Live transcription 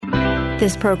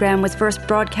This program was first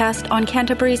broadcast on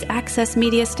Canterbury's access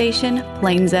media station,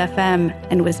 Plains FM,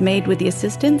 and was made with the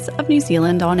assistance of New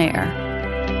Zealand On Air.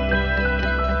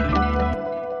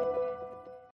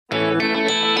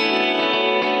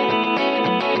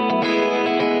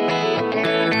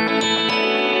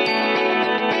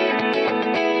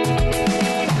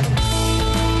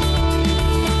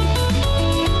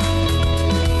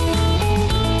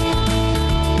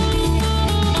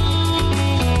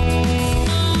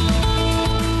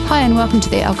 Hi and welcome to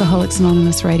the Alcoholics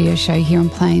Anonymous radio show here on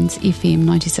Plains FM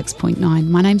 96.9.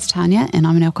 My name's Tanya and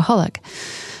I'm an alcoholic.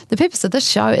 The purpose of this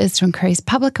show is to increase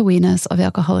public awareness of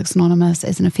Alcoholics Anonymous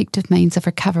as an effective means of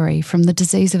recovery from the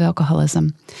disease of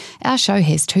alcoholism. Our show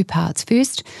has two parts.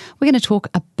 First, we're going to talk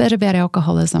a bit about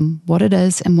alcoholism, what it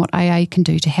is and what AA can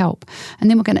do to help. And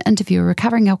then we're going to interview a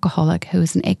recovering alcoholic who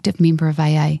is an active member of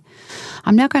AA.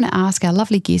 I'm now going to ask our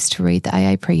lovely guest to read the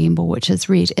AA preamble, which is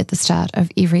read at the start of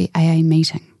every AA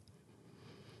meeting.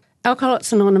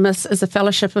 Alcoholics Anonymous is a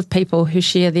fellowship of people who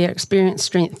share their experience,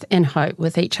 strength and hope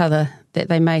with each other that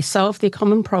they may solve their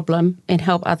common problem and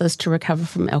help others to recover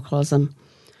from alcoholism.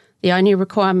 The only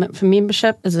requirement for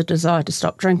membership is a desire to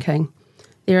stop drinking.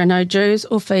 There are no dues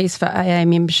or fees for AA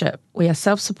membership. We are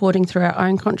self-supporting through our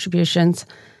own contributions.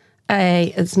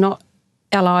 AA is not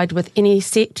allied with any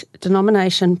sect,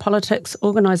 denomination, politics,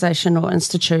 organisation or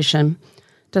institution.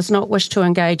 Does not wish to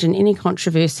engage in any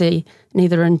controversy,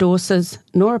 neither endorses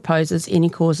nor opposes any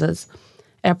causes.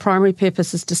 Our primary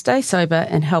purpose is to stay sober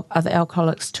and help other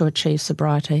alcoholics to achieve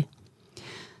sobriety.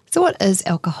 So what is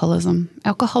alcoholism?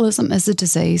 Alcoholism is a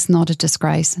disease, not a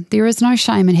disgrace. There is no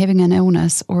shame in having an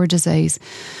illness or a disease.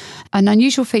 An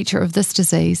unusual feature of this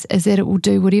disease is that it will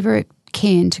do whatever it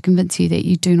can to convince you that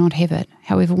you do not have it.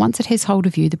 However, once it has hold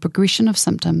of you, the progression of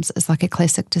symptoms is like a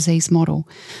classic disease model,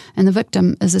 and the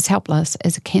victim is as helpless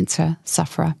as a cancer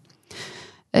sufferer.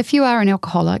 If you are an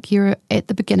alcoholic, you're at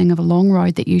the beginning of a long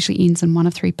road that usually ends in one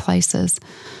of three places: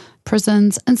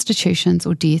 prisons, institutions,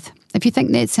 or death. If you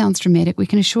think that sounds dramatic, we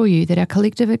can assure you that our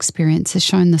collective experience has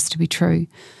shown this to be true.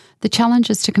 The challenge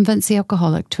is to convince the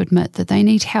alcoholic to admit that they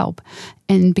need help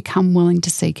and become willing to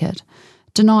seek it.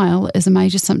 Denial is a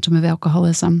major symptom of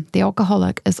alcoholism. The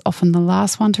alcoholic is often the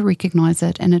last one to recognise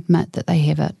it and admit that they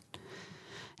have it.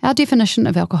 Our definition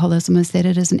of alcoholism is that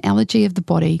it is an allergy of the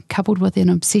body coupled with an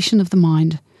obsession of the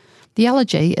mind. The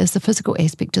allergy is the physical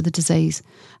aspect of the disease.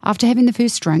 After having the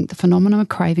first drink, the phenomenon of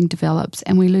craving develops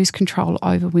and we lose control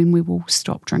over when we will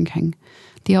stop drinking.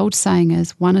 The old saying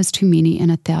is, 1 is too many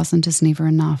and 1,000 is never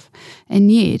enough. And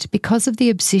yet, because of the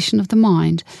obsession of the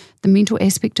mind, the mental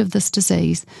aspect of this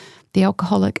disease, the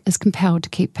alcoholic is compelled to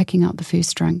keep picking up the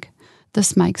first drink.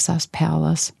 This makes us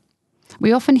powerless.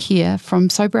 We often hear from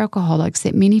sober alcoholics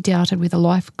that many doubted whether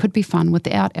life could be fun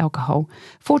without alcohol.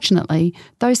 Fortunately,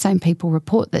 those same people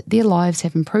report that their lives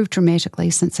have improved dramatically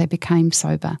since they became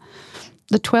sober.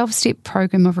 The 12-step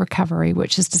program of recovery,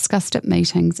 which is discussed at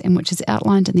meetings and which is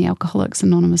outlined in the Alcoholics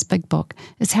Anonymous Big Book,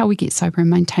 is how we get sober and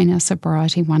maintain our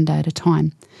sobriety one day at a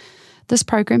time. This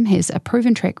program has a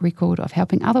proven track record of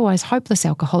helping otherwise hopeless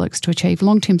alcoholics to achieve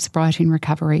long-term sobriety and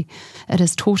recovery. It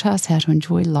has taught us how to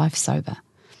enjoy life sober.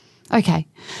 Okay,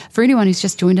 for anyone who's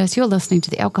just joined us, you're listening to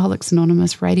the Alcoholics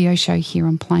Anonymous radio show here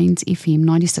on Plains FM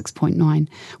 96.9.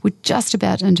 We're just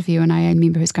about to interview an AA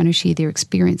member who's going to share their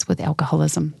experience with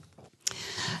alcoholism.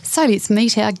 So let's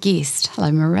meet our guest.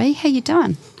 Hello, Maree. How you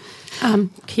doing?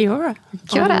 Kia ora.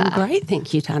 Kia ora. I'm great,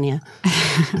 thank you, Tanya.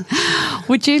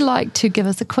 Would you like to give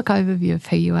us a quick overview of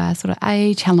who you are, sort of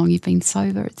age, how long you've been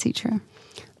sober, etc.?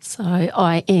 So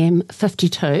I am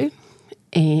 52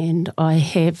 and I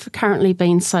have currently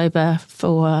been sober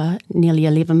for nearly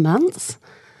 11 months.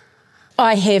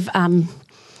 I have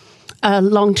a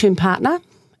long-term partner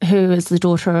who is the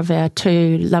daughter of our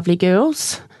two lovely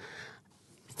girls.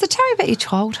 So tell me about your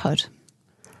childhood.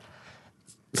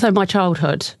 So my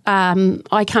childhood,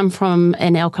 I come from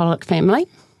an alcoholic family.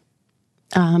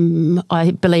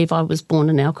 I believe I was born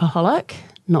an alcoholic,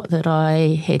 not that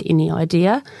I had any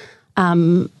idea.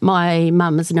 My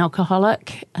mum is an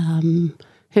alcoholic,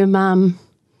 her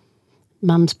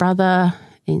mum's brother,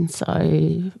 and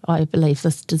so I believe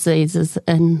this disease is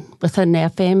within our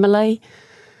family.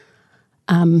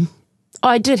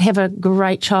 I did have a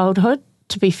great childhood,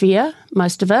 to be fair,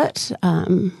 most of it.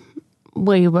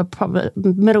 We were probably a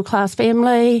middle-class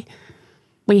family.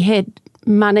 We had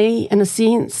money, in a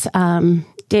sense.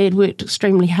 Dad worked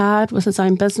extremely hard with his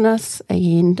own business,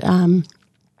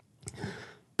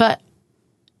 but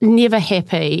never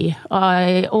happy.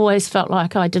 I always felt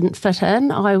like I didn't fit in.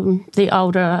 I'm the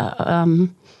older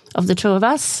of the two of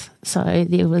us, so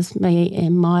there was me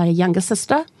and my younger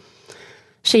sister.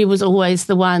 she was always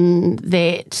the one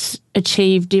that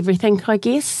achieved everything, I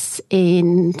guess,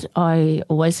 and I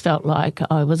always felt like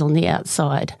I was on the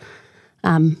outside.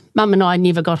 Mum and I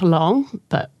never got along,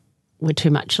 but we're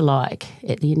too much alike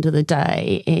at the end of the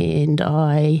day, and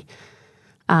I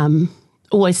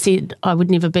always said I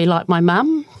would never be like my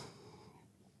mum,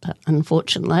 but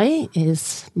unfortunately,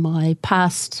 as my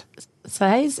past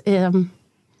says,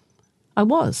 I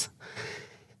was.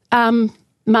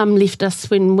 Mum left us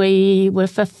when we were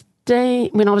 15,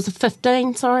 when I was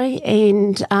 15,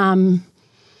 and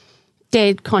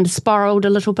Dad kind of spiralled a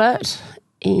little bit,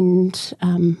 and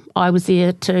I was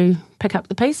there to pick up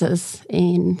the pieces.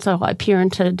 And so I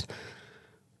parented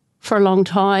for a long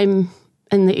time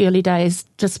in the early days,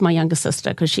 just my younger sister,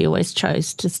 because she always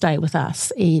chose to stay with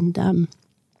us. And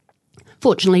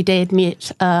fortunately, Dad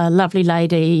met a lovely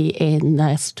lady and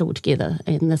they're still together,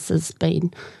 and this has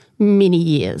been many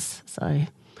years. So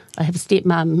I have a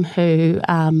stepmum who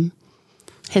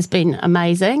has been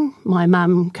amazing. My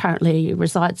mum currently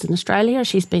resides in Australia.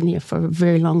 She's been there for a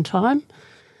very long time.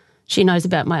 She knows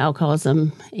about my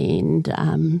alcoholism,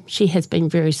 and she has been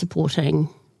very supporting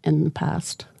in the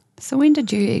past. So when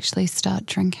did you actually start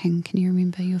drinking? Can you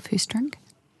remember your first drink?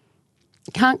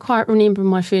 Can't quite remember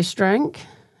my first drink.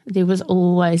 There was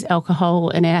always alcohol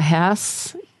in our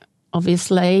house,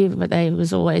 obviously, but there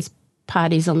was always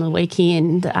parties on the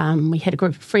weekend. We had a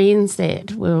group of friends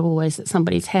that were always at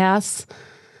somebody's house.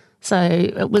 So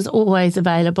it was always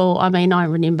available. I mean, I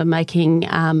remember making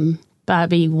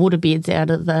Barbie waterbeds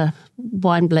out of the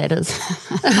wine bladders.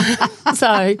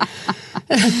 So,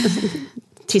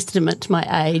 testament to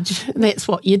my age, that's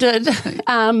what you did.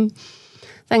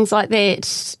 Things like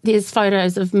that. There's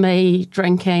photos of me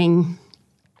drinking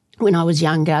when I was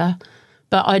younger.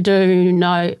 But I do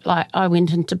know, like, I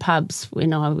went into pubs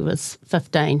when I was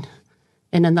 15,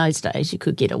 and in those days you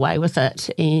could get away with it.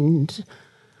 And,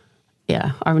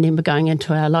 yeah, I remember going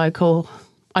into our local,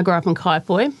 I grew up in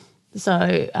Kaipoi,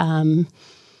 so,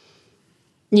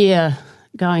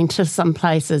 going to some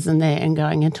places and that, and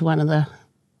going into one of the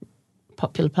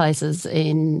popular places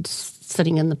and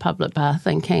sitting in the public bar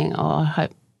thinking, oh, I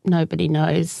hope nobody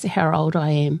knows how old I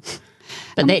am.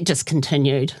 But that just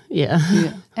continued,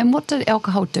 yeah. And what did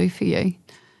alcohol do for you?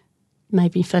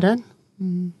 Made me fit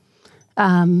in.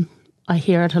 I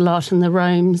hear it a lot in the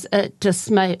rooms. It just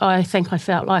made, I think I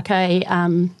felt like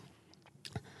a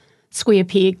square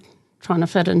peg trying to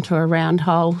fit into a round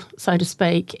hole, so to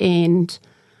speak. And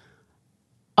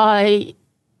I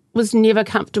was never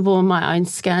comfortable in my own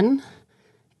skin.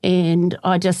 And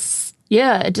I just,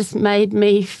 it just made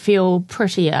me feel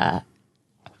prettier,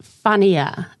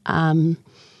 funnier,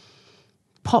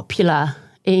 popular,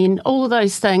 and all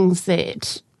those things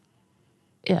that,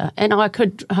 and I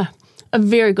could, a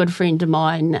very good friend of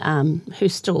mine,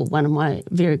 who's still one of my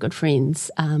very good friends,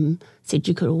 said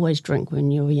you could always drink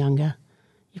when you were younger.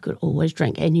 You could always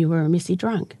drink, and you were a messy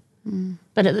drunk.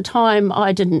 But at the time,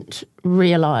 I didn't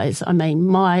realise, I mean,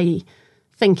 my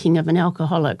thinking of an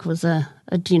alcoholic was a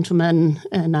gentleman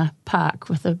in a park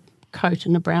with a coat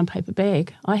and a brown paper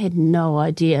bag. I had no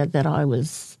idea that I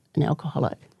was an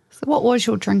alcoholic. So what was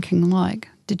your drinking like?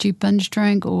 Did you binge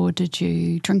drink, or did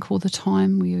you drink all the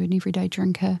time? Were you an everyday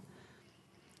drinker?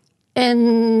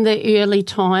 In the early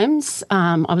times,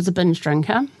 I was a binge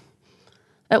drinker.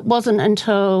 It wasn't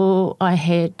until I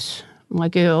had my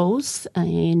girls,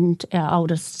 and our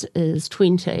oldest is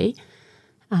 20,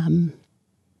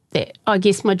 that I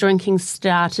guess my drinking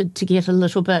started to get a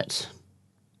little bit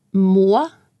more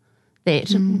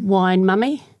that wine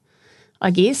mummy,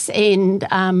 I guess. And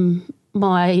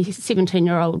my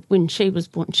 17-year-old, when she was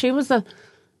born,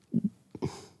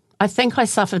 I think I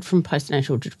suffered from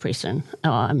postnatal depression.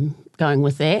 I'm going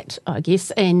with that, I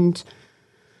guess. And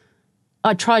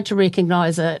I tried to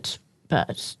recognise it,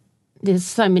 but there's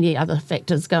so many other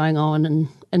factors going on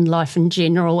in life in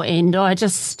general. And I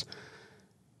just,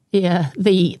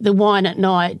 the wine at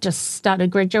night just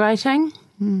started graduating.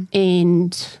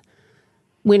 And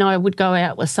when I would go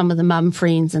out with some of the mum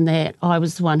friends and that, I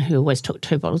was the one who always took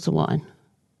 2 bottles of wine.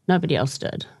 Nobody else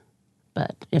did.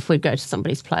 But if we'd go to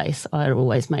somebody's place, I'd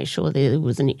always make sure there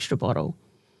was an extra bottle.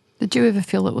 Did you ever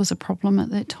feel it was a problem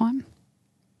at that time?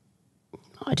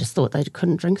 I just thought they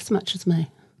couldn't drink as much as me.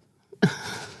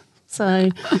 So,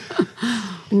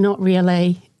 not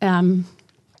really.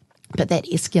 But that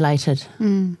escalated.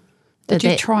 Did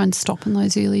you try and stop in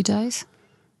those early days?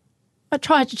 I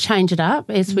tried to change it up,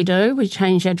 as we do. We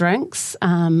change our drinks,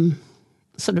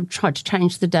 sort of tried to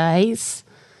change the days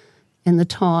and the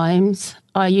times.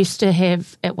 I used to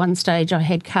have, at one stage, I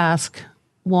had cask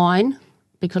wine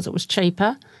because it was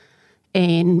cheaper,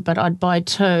 but I'd buy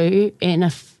 2, and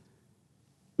if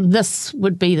this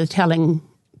would be the telling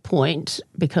point,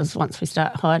 because once we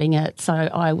start hiding it, so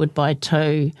I would by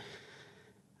 2,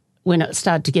 when it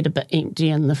started to get a bit empty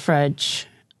in the fridge,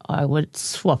 I would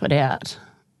swap it out.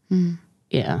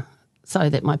 Yeah, so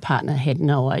that my partner had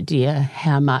no idea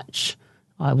how much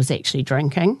I was actually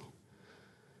drinking.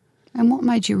 And what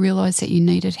made you realise that you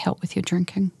needed help with your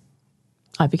drinking?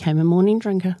 I became a morning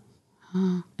drinker,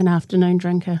 an afternoon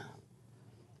drinker,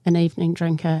 an evening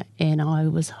drinker, and I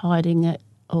was hiding it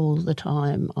all the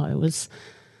time. There's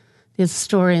a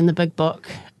story in the big book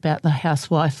about the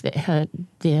housewife that had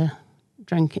their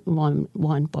drinking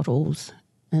wine bottles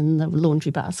in the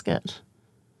laundry basket.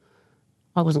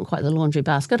 I wasn't quite the laundry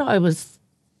basket. I was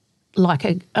like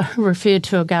referred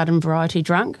to a garden variety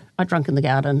drunk. I drank in the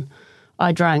garden.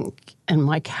 I drank in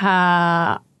my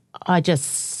car. I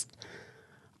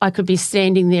could be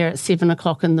standing there at 7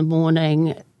 o'clock in the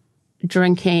morning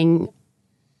drinking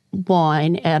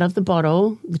wine out of the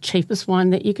bottle, the cheapest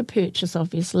wine that you could purchase,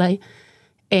 obviously,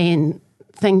 and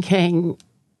thinking,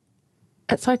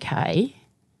 it's okay.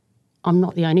 I'm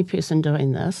not the only person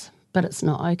doing this, but it's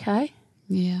not okay.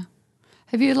 Yeah.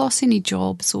 Have you lost any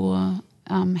jobs, or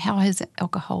how has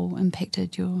alcohol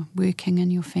impacted your working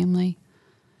and your family?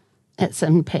 It's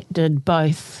impacted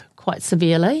both quite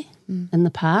severely in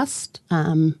the past.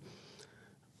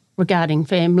 Regarding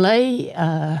family,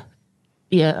 I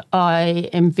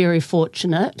am very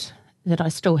fortunate that I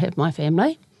still have my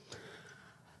family.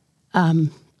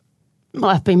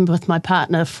 I've been with my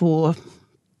partner for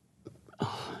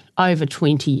over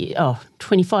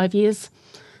 25 years,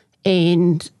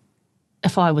 and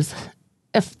if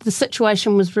the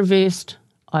situation was reversed,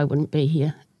 I wouldn't be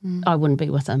here. I wouldn't be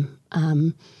with him.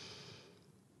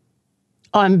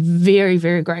 I'm very,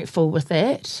 very grateful with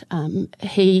that.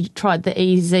 He tried the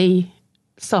easy,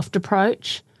 soft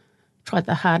approach, tried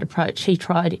the hard approach. He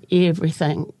tried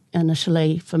everything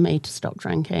initially for me to stop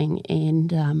drinking,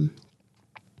 and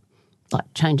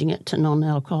like changing it to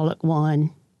non-alcoholic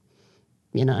wine,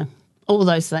 all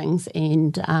those things.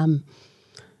 And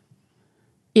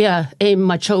and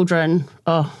my children,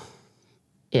 my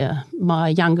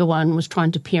younger one was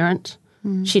trying to parent.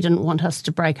 She didn't want us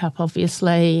to break up,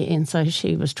 obviously, and so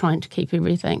she was trying to keep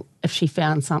everything. If she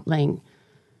found something,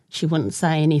 she wouldn't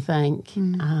say anything.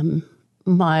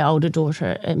 My older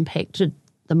daughter impacted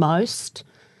the most.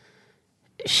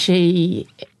 I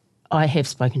have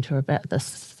spoken to her about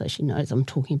this, so she knows I'm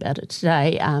talking about it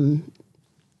today,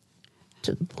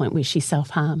 to the point where she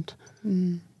self-harmed.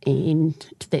 And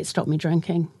did that stop me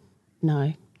drinking?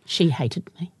 No, she hated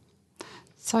me.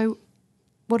 So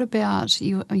what about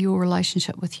your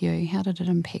relationship with you? How did it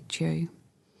impact you?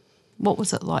 What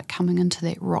was it like coming into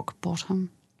that rock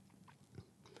bottom?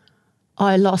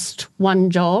 I lost one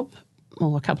job,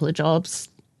 or a couple of jobs,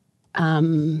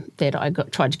 that I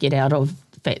tried to get out of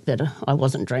the fact that I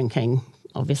wasn't drinking,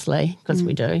 obviously, because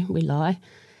we lie.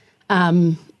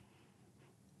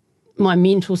 My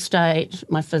mental state,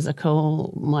 my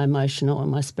physical, my emotional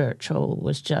and my spiritual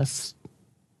was just,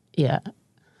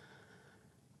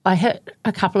 I hit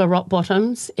a couple of rock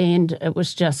bottoms, and it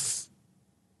was just,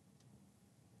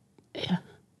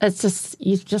 it's just,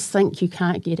 you just think you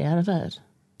can't get out of it.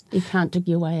 You can't dig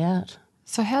your way out.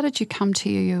 So how did you come to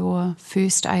your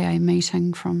first AA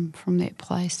meeting from that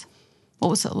place? What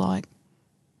was it like?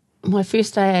 My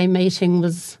first AA meeting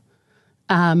was,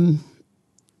 I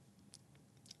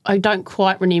don't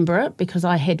quite remember it because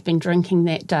I had been drinking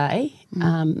that day.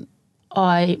 My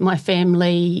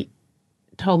family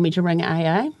told me to ring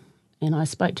AA, and I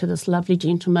spoke to this lovely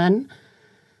gentleman,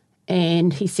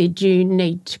 and he said, you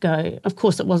need to go. Of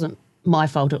course, it wasn't my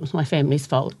fault, it was my family's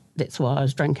fault. That's why I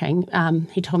was drinking.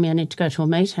 He told me I need to go to a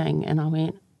meeting, and I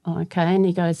went, oh, okay. And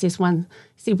he goes, there's one.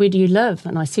 He said, where do you live?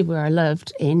 And I said where I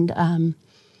lived, and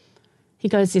he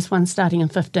goes, there's one starting in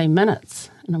 15 minutes.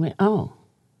 And I went, oh.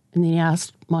 And then he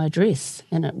asked my address,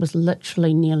 and it was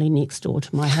literally nearly next door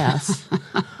to my house.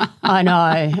 I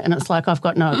know, and it's like I've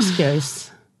got no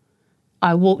excuse.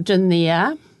 I walked in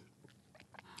there.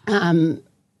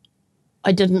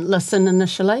 I didn't listen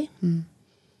initially.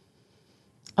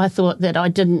 I thought that I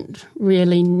didn't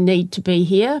really need to be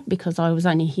here because I was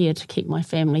only here to keep my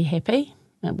family happy.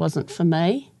 It wasn't for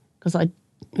me because I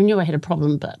knew I had a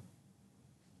problem, but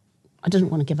I didn't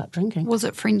want to give up drinking. Was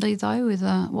it friendly though?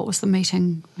 What was the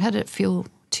meeting? How did it feel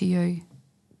to you?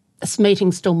 This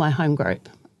meeting's still my home group.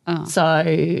 Oh.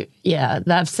 So, yeah,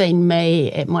 they've seen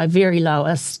me at my very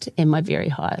lowest and my very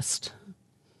highest.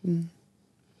 And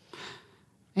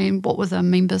what were the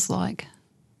members like?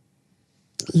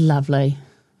 Lovely.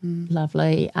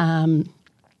 Lovely. Men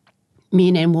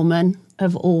and women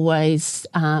have always,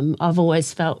 I've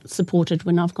always felt supported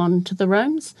when I've gone to the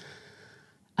rooms.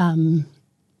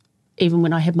 Even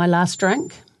when I had my last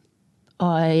drink,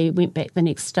 I went back the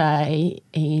next day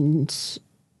and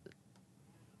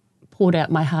poured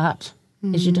out my heart,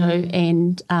 as you do,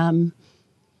 and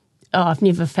I've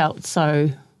never felt so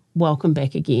welcome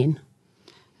back again.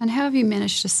 And how have you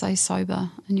managed to stay sober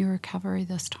in your recovery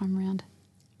this time around?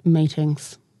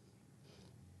 Meetings.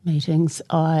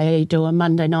 I do a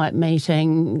Monday night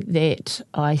meeting that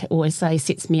I always say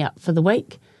sets me up for the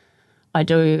week. I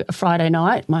do a Friday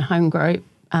night, my home group,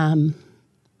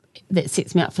 that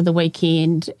sets me up for the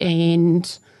weekend,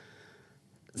 and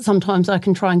sometimes I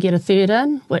can try and get a third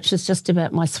in, which is just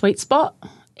about my sweet spot.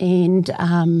 And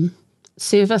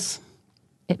service,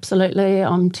 absolutely.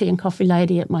 I'm tea and coffee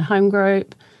lady at my home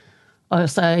group.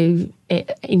 Also,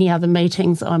 at any other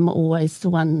meetings, I'm always the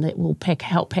one that will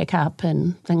help pack up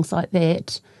and things like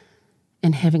that,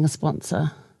 and having a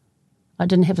sponsor. I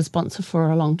didn't have a sponsor for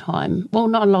a long time. Well,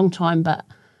 not a long time, but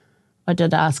I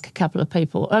did ask a couple of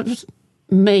people. It was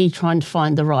me trying to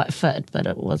find the right fit, but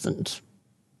it wasn't,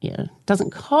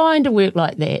 doesn't kind of work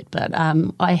like that. But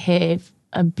I have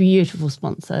a beautiful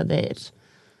sponsor that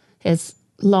has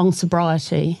long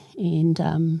sobriety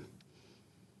and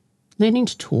learning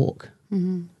to talk.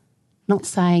 Mm-hmm. Not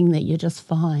saying that you're just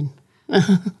fine.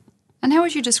 And how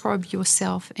would you describe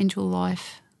yourself and your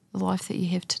life, the life that you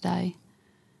have today?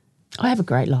 I have a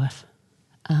great life.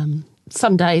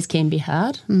 Some days can be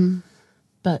hard,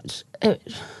 but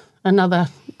another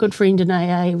good friend in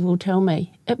AA will tell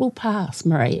me, it will pass,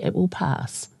 Maree, it will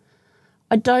pass.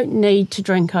 I don't need to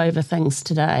drink over things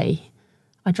today.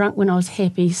 I drank when I was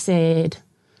happy, sad,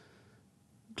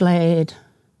 glad.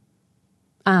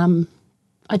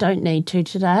 I don't need to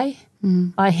today.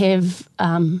 I have,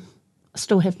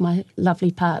 still have my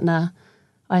lovely partner.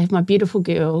 I have my beautiful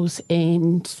girls,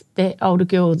 and that older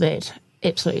girl that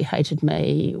absolutely hated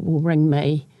me will ring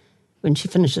me when she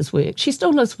finishes work. She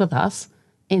still lives with us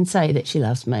and say that she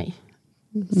loves me.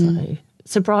 So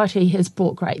sobriety has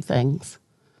brought great things.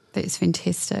 That's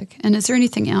fantastic. And is there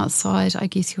anything outside, I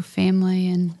guess, your family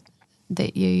and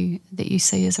that you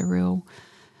see as a real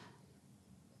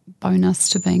bonus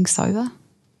to being sober?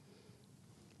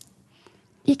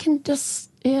 You can just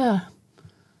a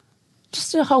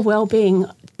whole well-being.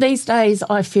 These days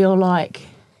I feel like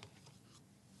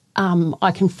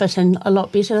I can fit in a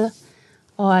lot better.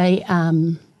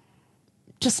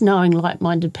 Just knowing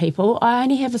like-minded people. I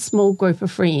only have a small group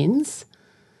of friends.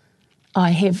 I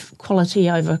have quality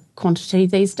over quantity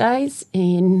these days,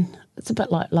 and it's a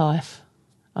bit like life.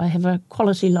 I have a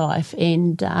quality life,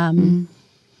 and I'm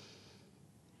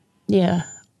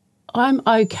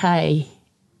okay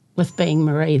with being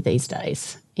Maree these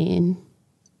days, and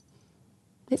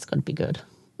that's got to be good.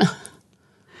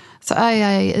 So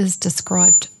AA is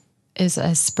described as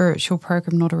a spiritual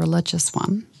program, not a religious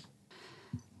one.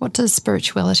 What does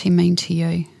spirituality mean to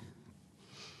you?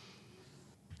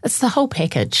 It's the whole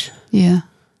package. Yeah.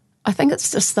 I think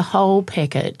it's just the whole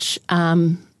package.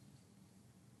 Doing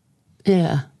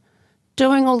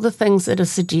all the things that are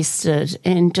suggested,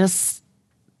 and just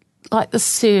like the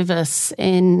service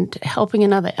and helping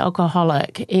another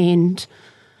alcoholic. And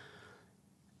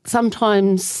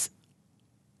sometimes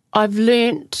I've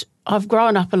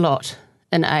grown up a lot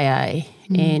in AA,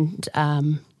 and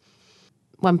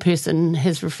one person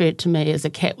has referred to me as a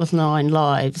cat with 9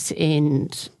 lives,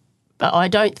 but I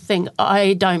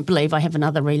don't believe I have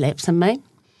another relapse in me.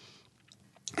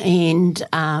 And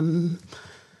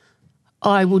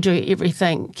I will do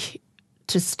everything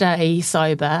to stay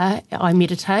sober. I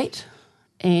meditate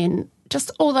and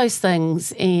just all those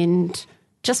things, and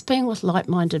just being with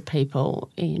like-minded people.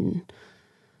 And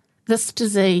this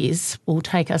disease will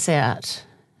take us out,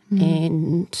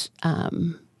 and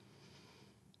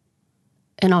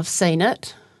I've seen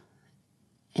it,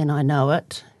 and I know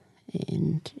it,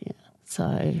 and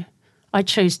so I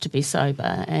choose to be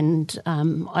sober. And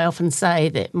I often say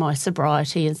that my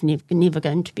sobriety is never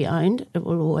going to be owned. It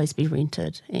will always be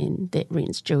rented, and that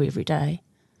rent's due every day.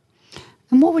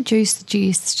 And what would you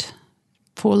suggest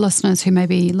for listeners who may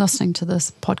be listening to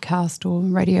this podcast or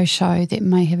radio show that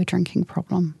may have a drinking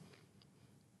problem?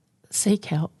 Seek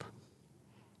help.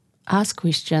 Ask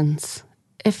questions.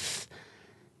 If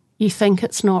you think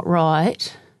it's not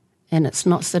right and it's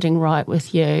not sitting right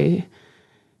with you,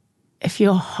 if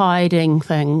you're hiding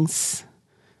things,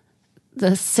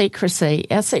 our secrets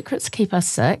keep us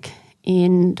sick,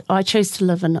 and I choose to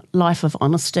live a life of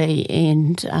honesty,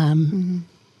 and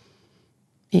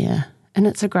and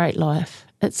it's a great life.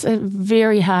 It's a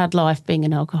very hard life being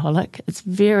an alcoholic. It's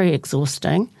very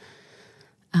exhausting,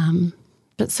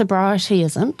 but sobriety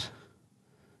isn't,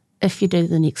 if you do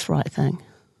the next right thing.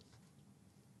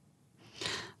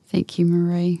 Thank you,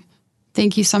 Maree.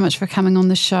 Thank you so much for coming on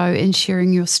the show and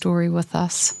sharing your story with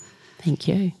us. Thank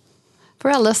you.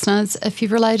 For our listeners, if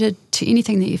you've related to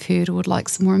anything that you've heard or would like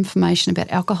some more information about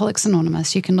Alcoholics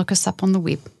Anonymous, you can look us up on the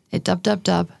web at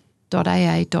www.aa.org.nz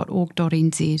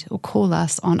or call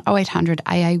us on 0800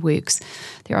 AA Works.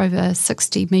 There are over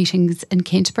 60 meetings in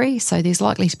Canterbury, so there's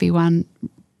likely to be one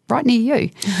right near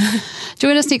you.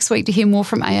 Join us next week to hear more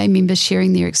from AA members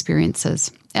sharing their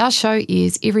experiences. Our show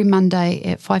is every Monday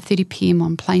at 5:30pm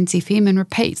on Plains FM and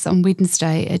repeats on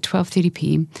Wednesday at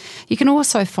 12:30pm. You can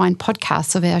also find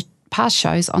podcasts of our past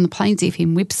shows on the Plains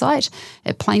FM website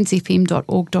at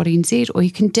plainsfm.org.nz, or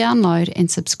you can download and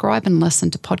subscribe and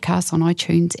listen to podcasts on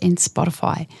iTunes and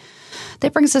Spotify.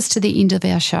 That brings us to the end of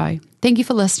our show. Thank you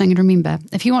for listening, and remember,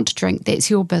 if you want to drink, that's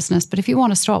your business, but if you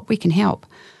want to stop, we can help.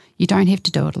 You don't have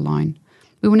to do it alone.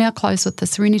 We will now close with the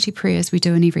Serenity Prayers we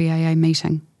do in every AA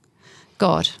meeting.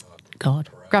 God,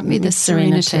 grant me the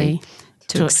serenity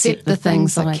to accept the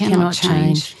things I cannot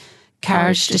change,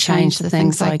 courage to change the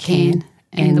things I can,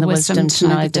 and the wisdom to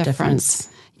know the difference.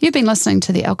 You've been listening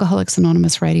to the Alcoholics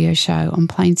Anonymous radio show on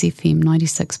Plains FM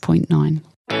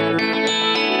 96.9.